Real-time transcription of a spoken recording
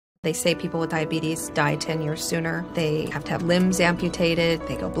They say people with diabetes die 10 years sooner. They have to have limbs amputated.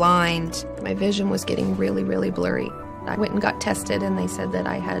 They go blind. My vision was getting really, really blurry. I went and got tested, and they said that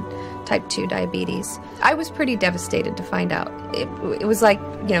I had type 2 diabetes. I was pretty devastated to find out. It was like,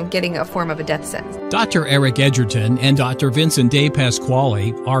 getting a form of a death sentence. Dr. Eric Edgerton and Dr. Vincent De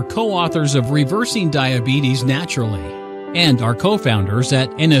Pasquale are co-authors of Reversing Diabetes Naturally and are co-founders at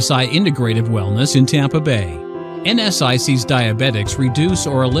NSI Integrative Wellness in Tampa Bay. NSI sees diabetics reduce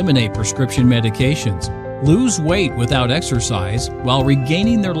or eliminate prescription medications, lose weight without exercise while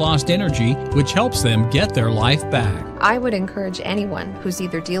regaining their lost energy, which helps them get their life back. I would encourage anyone who's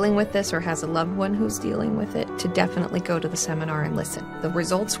either dealing with this or has a loved one who's dealing with it to definitely go to the seminar and listen. The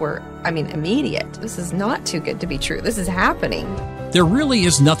results were, immediate. This is not too good to be true. This is happening. There really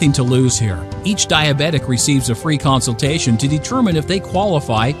is nothing to lose here. Each diabetic receives a free consultation to determine if they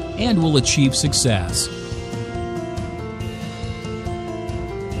qualify and will achieve success.